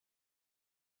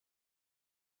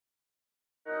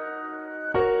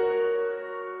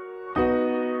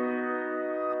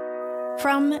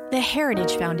From the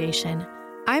Heritage Foundation,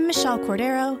 I'm Michelle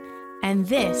Cordero, and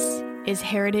this is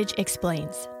Heritage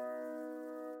Explains.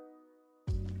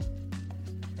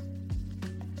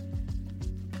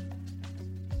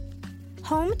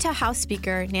 Home to House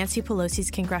Speaker Nancy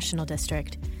Pelosi's congressional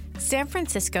district, San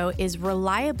Francisco is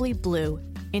reliably blue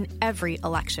in every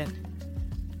election.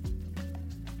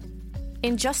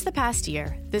 In just the past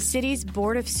year, the city's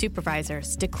Board of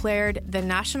Supervisors declared the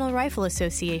National Rifle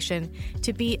Association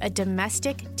to be a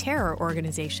domestic terror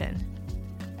organization.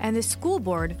 And the school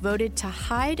board voted to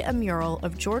hide a mural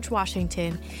of George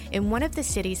Washington in one of the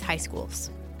city's high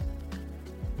schools.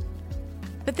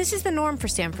 But this is the norm for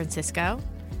San Francisco,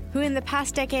 who in the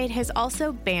past decade has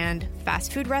also banned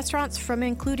fast food restaurants from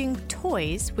including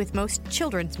toys with most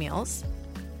children's meals,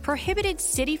 prohibited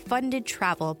city-funded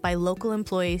travel by local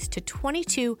employees to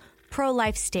 22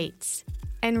 pro-life states,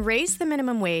 and raised the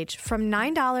minimum wage from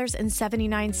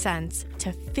 $9.79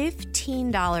 to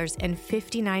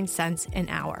 $15.59 an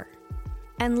hour.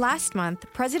 And last month,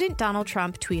 President Donald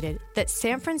Trump tweeted that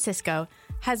San Francisco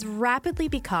has rapidly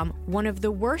become one of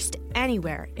the worst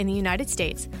anywhere in the United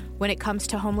States when it comes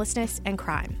to homelessness and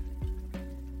crime.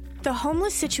 The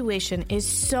homeless situation is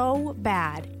so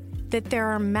bad that there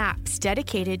are maps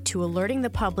dedicated to alerting the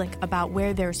public about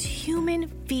where there's human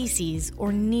feces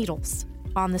or needles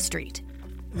on the street.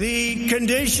 The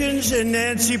conditions in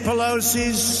Nancy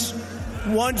Pelosi's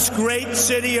once great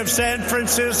city of San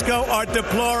Francisco are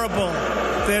deplorable.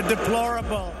 They're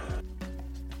deplorable.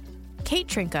 Kate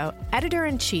Trinko,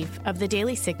 editor-in-chief of The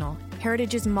Daily Signal,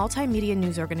 Heritage's multimedia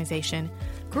news organization,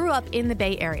 grew up in the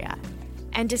Bay Area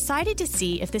and decided to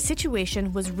see if the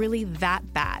situation was really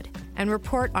that bad and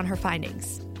report on her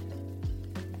findings.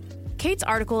 Kate's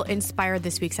article inspired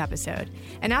this week's episode,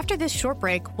 and after this short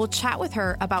break, we'll chat with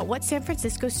her about what San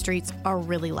Francisco streets are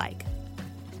really like.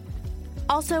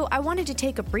 Also, I wanted to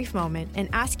take a brief moment and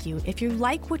ask you, if you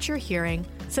like what you're hearing,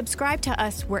 subscribe to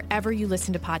us wherever you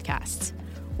listen to podcasts.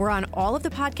 We're on all of the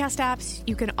podcast apps.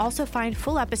 You can also find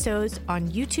full episodes on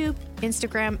YouTube,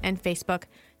 Instagram, and Facebook.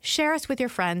 Share us with your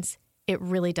friends. It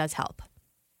really does help.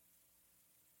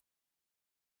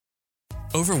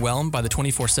 Overwhelmed by the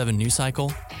 24/7 news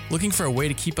cycle? Looking for a way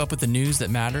to keep up with the news that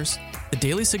matters? The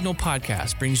Daily Signal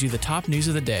podcast brings you the top news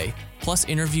of the day, plus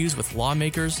interviews with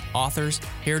lawmakers, authors,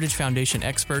 Heritage Foundation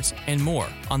experts, and more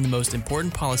on the most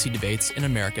important policy debates in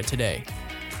America today.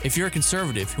 If you're a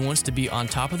conservative who wants to be on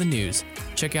top of the news,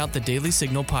 check out the Daily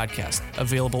Signal podcast,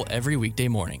 available every weekday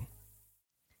morning.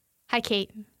 Hi,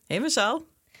 Kate. Hey, Michelle.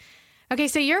 Okay,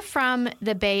 so you're from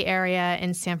the Bay Area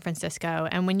in San Francisco,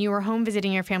 and when you were home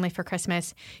visiting your family for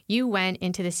Christmas, you went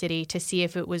into the city to see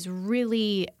if it was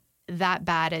really that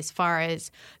bad as far as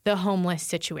the homeless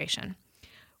situation.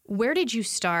 Where did you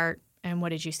start, and what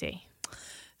did you see?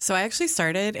 So I actually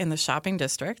started in the shopping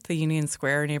district, the Union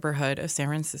Square neighborhood of San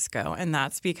Francisco. And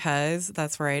that's because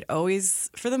that's where I'd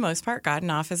always, for the most part, gotten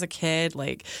off as a kid.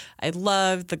 Like, I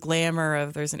loved the glamour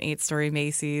of there's an 8-story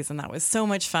Macy's, and that was so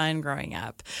much fun growing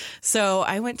up. So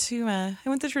I went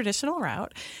the traditional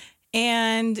route.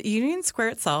 And Union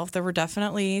Square itself, there were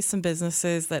definitely some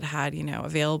businesses that had,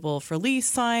 available for lease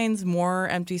signs, more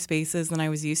empty spaces than I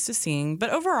was used to seeing. But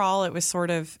overall, it was sort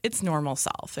of its normal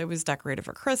self. It was decorated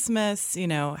for Christmas,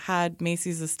 had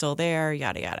Macy's is still there,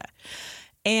 yada, yada.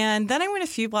 And then I went a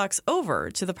few blocks over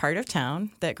to the part of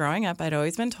town that growing up, I'd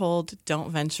always been told,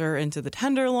 don't venture into the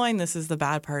Tenderloin. This is the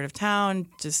bad part of town.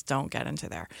 Just don't get into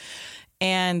there.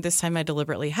 And this time I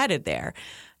deliberately headed there.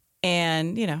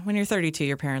 And, when you're 32,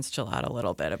 your parents chill out a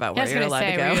little bit about where you're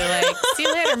allowed to go. Were you like, see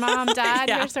you later, Mom, Dad,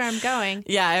 Yeah. Here's where I'm going.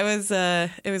 Yeah,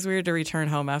 it was weird to return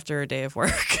home after a day of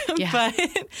work. Yeah.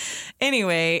 But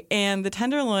anyway, and the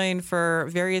Tenderloin, for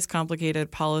various complicated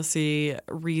policy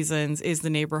reasons, is the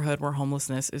neighborhood where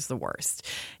homelessness is the worst.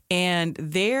 And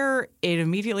there, it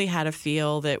immediately had a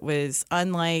feel that was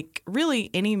unlike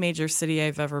really any major city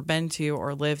I've ever been to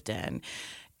or lived in.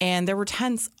 And there were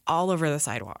tents all over the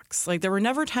sidewalks. Like, there were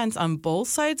never tents on both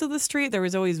sides of the street. There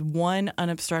was always one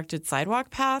unobstructed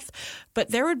sidewalk path. But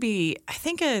there would be, I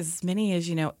think, as many as,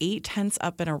 8 tents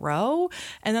up in a row.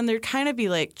 And then there'd kind of be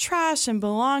like trash and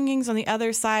belongings on the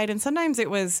other side. And sometimes it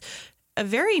was a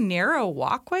very narrow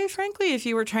walkway, frankly, if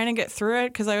you were trying to get through it.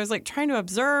 Because I was like trying to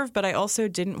observe, but I also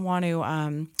didn't want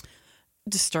to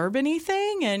disturb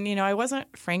anything. And, I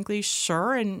wasn't frankly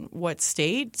sure in what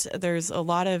state. There's a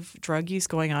lot of drug use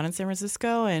going on in San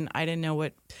Francisco, and I didn't know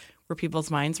where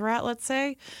people's minds were at, let's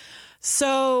say.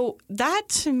 So that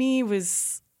to me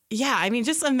was,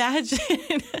 just imagine,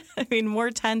 more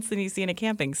tents than you see in a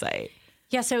camping site.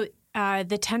 Yeah, so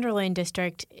the Tenderloin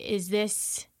district,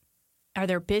 are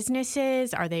there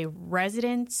businesses? Are they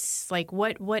residents? Like,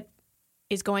 what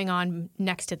is going on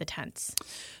next to the tents?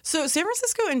 So San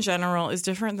Francisco in general is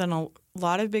different than a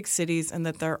lot of big cities in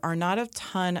that there are not a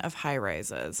ton of high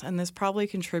rises, and this probably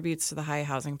contributes to the high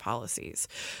housing policies.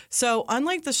 So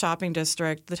unlike the shopping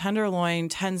district, the Tenderloin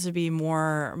tends to be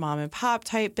more mom and pop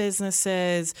type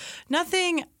businesses.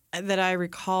 Nothing that I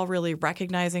recall really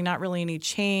recognizing, not really any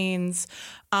chains,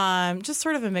 just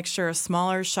sort of a mixture of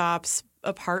smaller shops,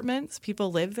 apartments,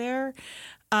 people live there.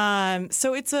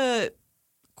 So it's a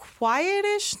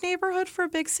quietish neighborhood for a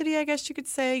big city, I guess you could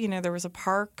say. You know, there was a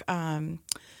park.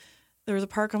 There was a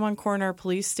park on one corner, a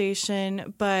police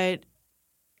station, but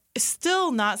it's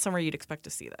still not somewhere you'd expect to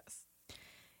see this.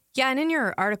 Yeah, and in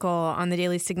your article on the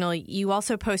Daily Signal, you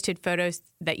also posted photos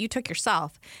that you took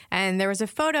yourself. And there was a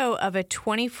photo of a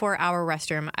 24-hour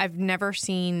restroom. I've never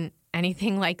seen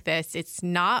anything like this. It's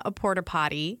not a porta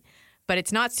potty, but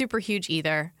it's not super huge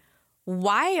either.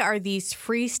 Why are these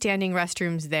freestanding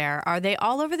restrooms there? Are they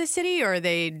all over the city or are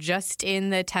they just in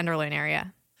the Tenderloin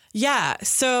area? Yeah,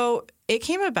 so it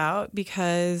came about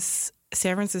because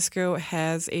San Francisco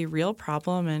has a real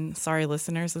problem, and sorry,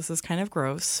 listeners, this is kind of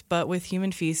gross, but with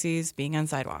human feces being on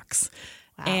sidewalks.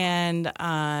 Wow.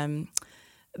 And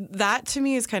that to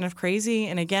me is kind of crazy.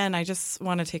 And again, I just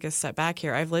want to take a step back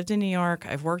here. I've lived in New York.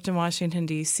 I've worked in Washington,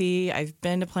 D.C. I've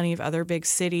been to plenty of other big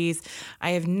cities.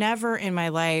 I have never in my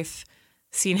life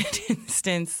seen an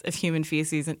instance of human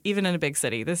feces, and even in a big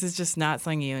city. This is just not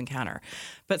something you encounter.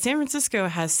 But San Francisco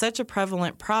has such a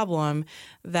prevalent problem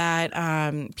that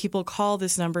people call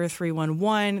this number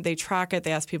 311. They track it.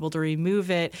 They ask people to remove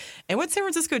it. And what San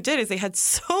Francisco did is they had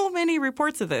so many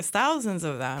reports of this, thousands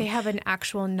of them. They have an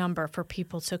actual number for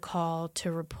people to call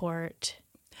to report.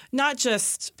 Not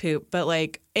just poop, but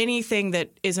like anything that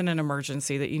isn't an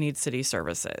emergency that you need city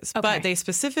services. Okay. But they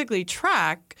specifically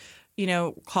track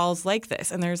calls like this.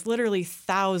 And there's literally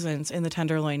thousands in the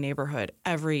Tenderloin neighborhood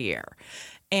every year.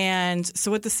 And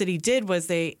so what the city did was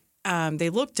they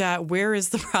looked at where is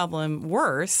the problem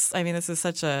worse. I mean, this is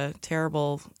such a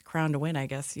terrible crown to win, I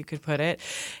guess you could put it.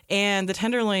 And the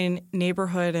Tenderloin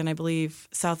neighborhood, and I believe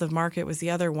south of Market was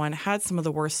the other one, had some of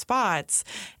the worst spots.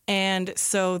 And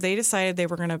so they decided they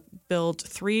were going to build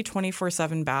 3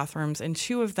 24/7 bathrooms, and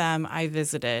 2 of them I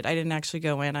visited. I didn't actually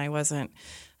go in.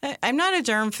 I'm not a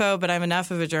germphobe, but I'm enough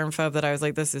of a germphobe that I was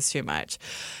like, this is too much.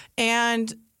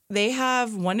 And they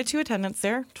have 1 to 2 attendants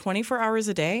there, 24 hours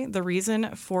a day. The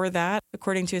reason for that,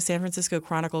 according to a San Francisco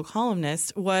Chronicle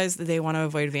columnist, was that they want to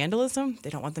avoid vandalism. They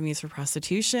don't want them used for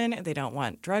prostitution. They don't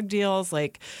want drug deals.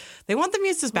 They want them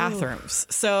used as bathrooms.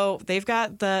 Ooh. So they've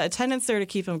got the attendants there to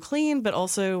keep them clean, but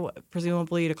also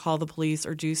presumably to call the police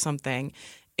or do something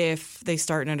if they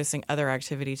start noticing other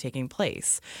activity taking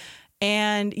place.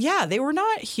 And yeah, they were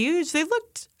not huge. They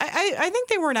looked, I think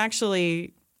they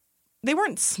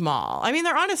weren't small. I mean,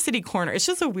 they're on a city corner. It's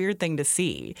just a weird thing to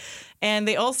see. And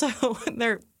they also,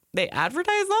 they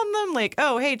advertise on them like,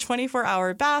 oh, hey,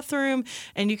 24-hour bathroom.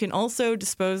 And you can also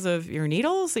dispose of your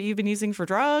needles that you've been using for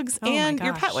drugs and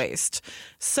your pet waste.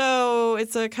 So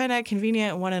it's a kind of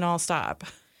convenient one and all stop.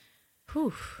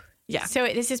 Whew. Yeah. So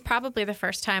this is probably the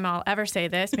first time I'll ever say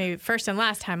this, maybe first and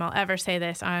last time I'll ever say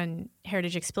this on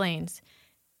Heritage Explains.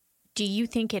 Do you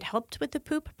think it helped with the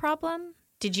poop problem?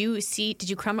 Did you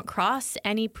come across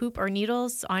any poop or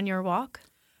needles on your walk?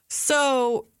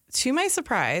 So to my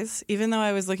surprise, even though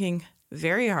I was looking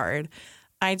very hard,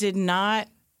 I did not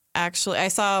actually. I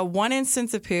saw 1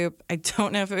 instance of poop. I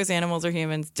don't know if it was animals or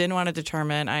humans. Didn't want to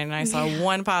determine. And I saw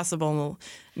 1 possible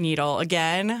needle.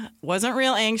 Again, wasn't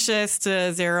real anxious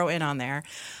to zero in on there.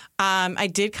 I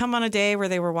did come on a day where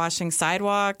they were washing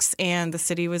sidewalks and the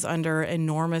city was under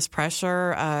enormous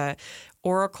pressure.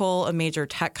 Oracle, a major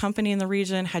tech company in the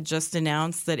region, had just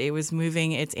announced that it was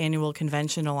moving its annual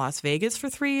convention to Las Vegas for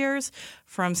 3 years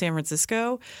from San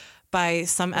Francisco. By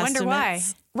some estimates, wonder why.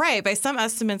 Right. By some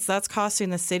estimates, that's costing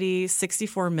the city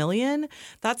 $64 million.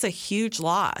 That's a huge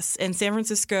loss. And San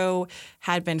Francisco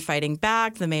had been fighting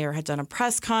back. The mayor had done a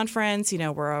press conference.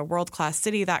 We're a world-class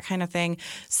city, that kind of thing.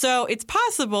 So it's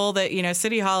possible that,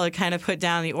 City Hall had kind of put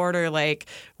down the order like,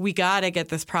 we got to get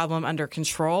this problem under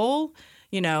control.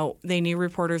 They knew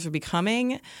reporters would be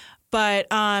coming. But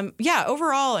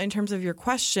overall, in terms of your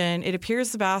question, it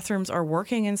appears the bathrooms are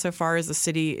working insofar as the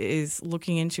city is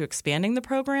looking into expanding the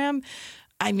program.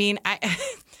 I mean,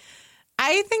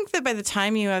 I think that by the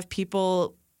time you have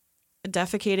people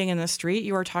defecating in the street,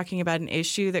 you are talking about an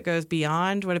issue that goes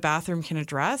beyond what a bathroom can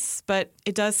address. But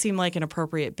it does seem like an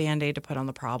appropriate Band-Aid to put on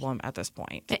the problem at this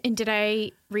point. And did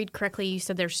I read correctly? You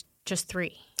said there's just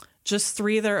 3. Just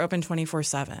 3 that are open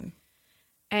 24/7.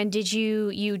 And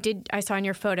I saw in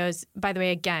your photos, by the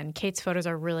way, again, Kate's photos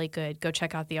are really good. Go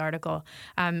check out the article.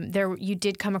 You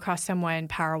did come across someone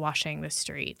power washing the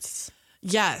streets.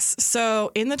 Yes.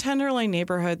 So in the Tenderloin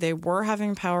neighborhood, they were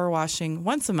having power washing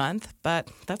once a month, but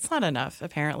that's not enough,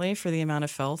 apparently, for the amount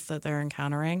of filth that they're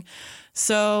encountering.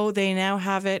 So they now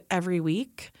have it every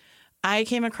week. I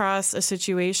came across a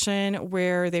situation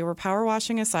where they were power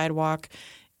washing a sidewalk,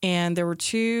 and there were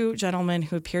two gentlemen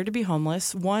who appeared to be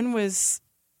homeless. One was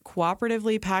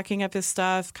cooperatively packing up his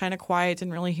stuff, kind of quiet,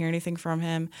 didn't really hear anything from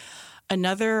him.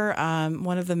 Another,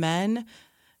 one of the men,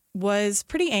 was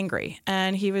pretty angry,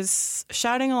 and he was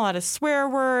shouting a lot of swear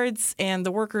words, and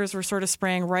the workers were sort of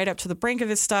spraying right up to the brink of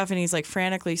his stuff, and he's like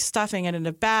frantically stuffing it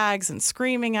into bags and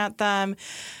screaming at them.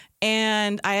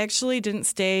 And I actually didn't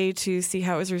stay to see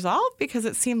how it was resolved because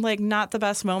it seemed like not the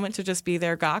best moment to just be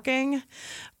there gawking.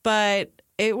 But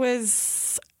it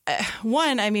was,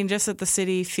 one, I mean, just that the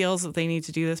city feels that they need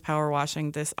to do this power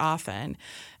washing this often.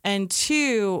 And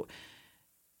two,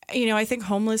 I think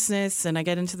homelessness, and I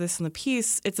get into this in the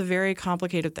piece, it's a very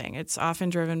complicated thing. It's often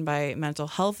driven by mental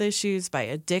health issues, by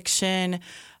addiction,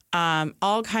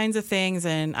 all kinds of things.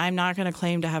 And I'm not going to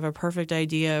claim to have a perfect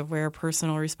idea of where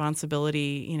personal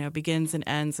responsibility, begins and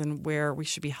ends and where we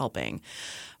should be helping.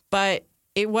 But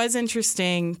it was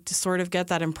interesting to sort of get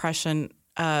that impression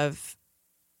of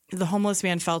the homeless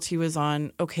man felt he was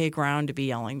on okay ground to be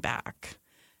yelling back.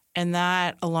 And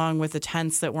that, along with the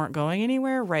tents that weren't going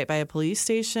anywhere right by a police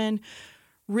station,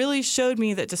 really showed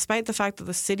me that despite the fact that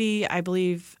the city, I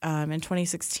believe in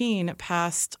 2016,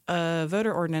 passed a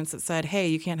voter ordinance that said, hey,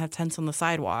 you can't have tents on the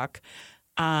sidewalk,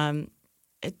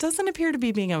 it doesn't appear to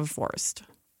be being enforced.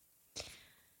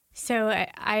 So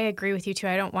I agree with you, too.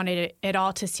 I don't want it at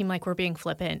all to seem like we're being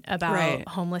flippant about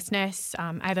homelessness.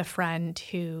 I have a friend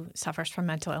who suffers from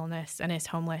mental illness and is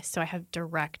homeless, so I have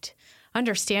direct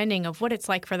understanding of what it's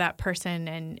like for that person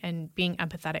and being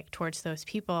empathetic towards those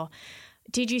people.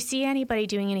 Did you see anybody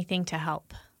doing anything to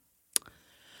help?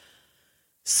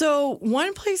 So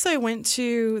one place I went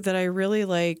to that I really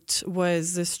liked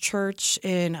was this church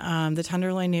in the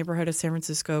Tenderloin neighborhood of San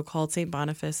Francisco called St.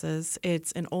 Boniface's.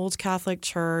 It's an old Catholic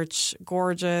church,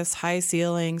 gorgeous, high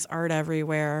ceilings, art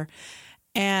everywhere.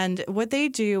 And what they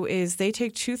do is they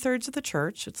take 2/3 of the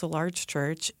church, it's a large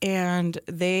church, and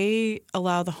they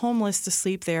allow the homeless to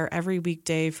sleep there every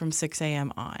weekday from 6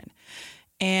 a.m. on.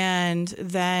 And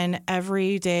then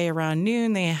every day around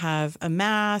noon, they have a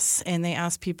mass, and they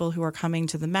ask people who are coming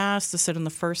to the mass to sit in the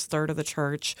first third of the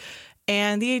church.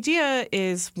 And the idea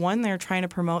is, one, they're trying to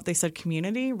promote, they said,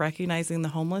 community, recognizing the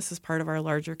homeless as part of our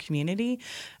larger community.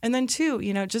 And then two,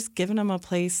 just giving them a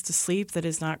place to sleep that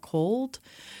is not cold.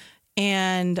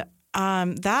 And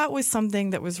that was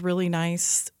something that was really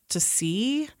nice to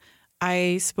see.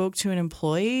 I spoke to an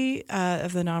employee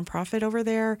of the nonprofit over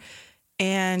there,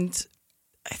 and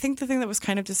I think the thing that was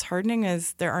kind of disheartening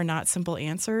is there are not simple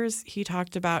answers. He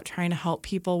talked about trying to help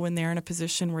people when they're in a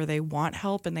position where they want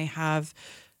help and they have,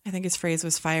 I think his phrase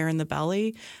was fire in the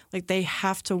belly. Like they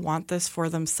have to want this for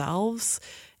themselves.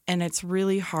 And it's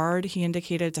really hard, he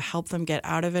indicated, to help them get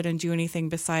out of it and do anything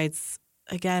besides,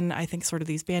 again, I think sort of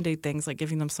these Band-Aid things like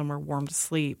giving them somewhere warm to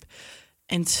sleep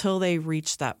until they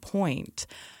reach that point.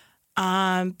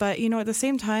 But, at the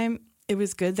same time, it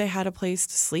was good they had a place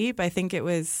to sleep. I think it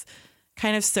was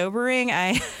kind of sobering.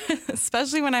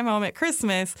 Especially when I'm home at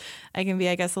Christmas, I can be,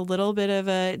 I guess, a little bit of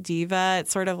a diva.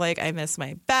 It's sort of like I miss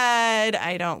my bed.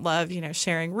 I don't love,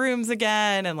 sharing rooms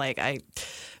again. And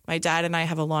my dad and I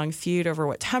have a long feud over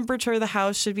what temperature the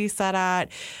house should be set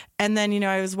at. And then,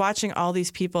 I was watching all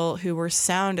these people who were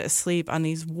sound asleep on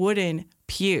these wooden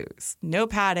pews, no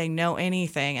padding, no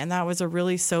anything. And that was a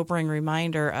really sobering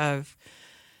reminder of,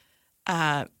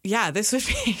 this would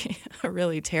be a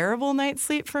really terrible night's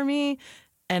sleep for me.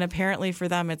 And apparently for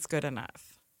them, it's good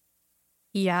enough.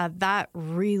 Yeah, that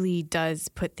really does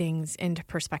put things into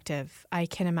perspective. I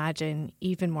can imagine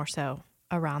even more so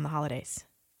around the holidays.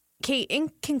 Kate,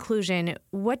 in conclusion,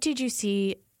 what did you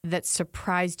see that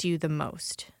surprised you the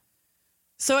most?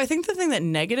 So I think the thing that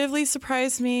negatively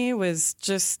surprised me was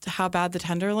just how bad the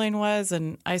Tenderloin was.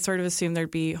 And I sort of assumed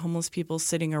there'd be homeless people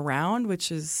sitting around,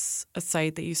 which is a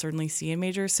sight that you certainly see in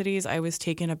major cities. I was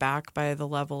taken aback by the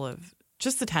level of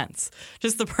just the tents,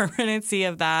 just the permanency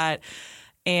of that.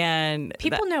 And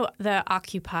people know the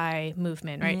Occupy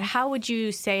movement, right? Mm-hmm. How would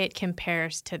you say it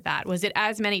compares to that? Was it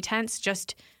as many tents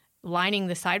just lining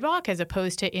the sidewalk as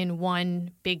opposed to in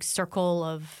one big circle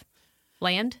of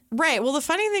land? Right. Well, the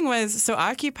funny thing was, so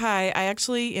Occupy, I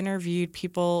actually interviewed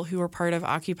people who were part of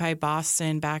Occupy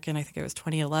Boston back in, I think it was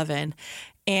 2011.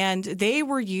 And they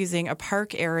were using a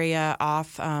park area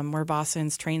off where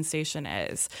Boston's train station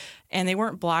is. And they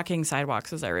weren't blocking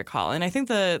sidewalks, as I recall. And I think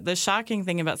the shocking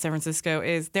thing about San Francisco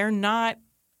is they're not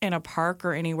in a park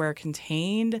or anywhere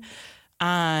contained.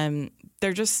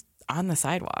 They're just on the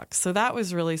sidewalks. So that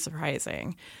was really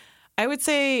surprising. I would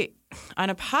say on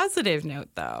a positive note,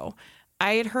 though,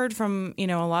 I had heard from, a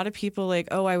lot of people like,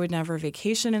 oh, I would never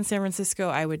vacation in San Francisco.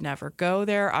 I would never go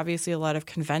there. Obviously, a lot of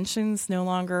conventions no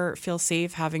longer feel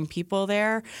safe having people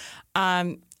there.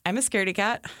 I'm a scaredy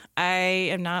cat. I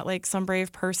am not like some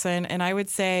brave person. And I would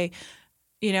say,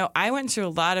 I went to a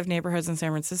lot of neighborhoods in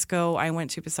San Francisco. I went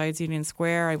to besides Union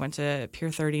Square. I went to Pier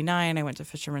 39. I went to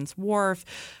Fisherman's Wharf.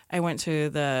 I went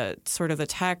to the sort of the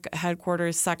tech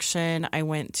headquarters section. I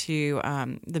went to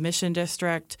the Mission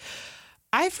District.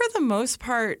 I, for the most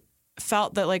part,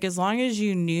 felt that like as long as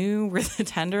you knew where the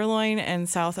Tenderloin and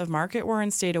South of Market were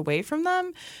and stayed away from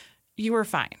them, you were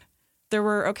fine. There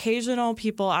were occasional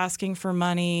people asking for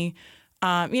money,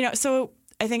 so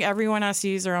I think everyone has to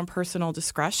use their own personal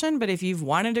discretion. But if you've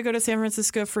wanted to go to San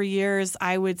Francisco for years,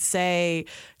 I would say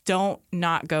don't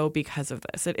not go because of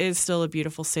this. It is still a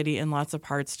beautiful city in lots of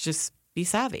parts. Just be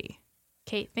savvy.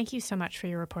 Kate, thank you so much for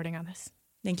your reporting on this.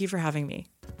 Thank you for having me.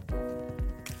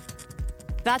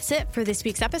 That's it for this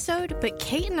week's episode, but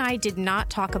Kate and I did not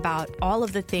talk about all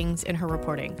of the things in her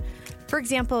reporting. For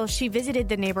example, she visited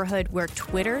the neighborhood where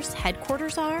Twitter's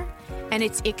headquarters are, and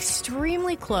it's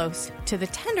extremely close to the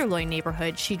Tenderloin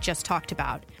neighborhood she just talked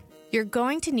about. You're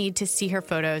going to need to see her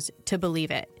photos to believe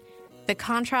it. The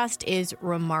contrast is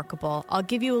remarkable. I'll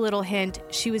give you a little hint.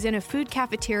 She was in a food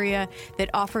cafeteria that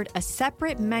offered a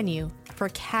separate menu for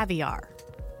caviar.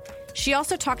 She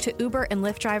also talked to Uber and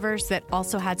Lyft drivers that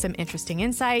also had some interesting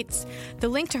insights. The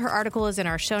link to her article is in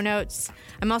our show notes.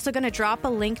 I'm also going to drop a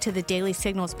link to the Daily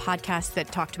Signals podcast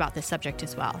that talked about this subject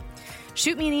as well.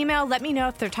 Shoot me an email. Let me know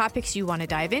if there are topics you want to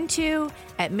dive into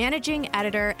at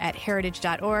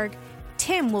managingeditor@heritage.org.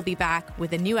 Tim will be back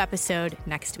with a new episode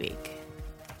next week.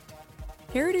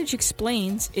 Heritage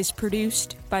Explains is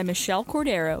produced by Michelle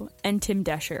Cordero and Tim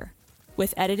Desher,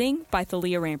 with editing by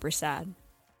Thalia Rampersad.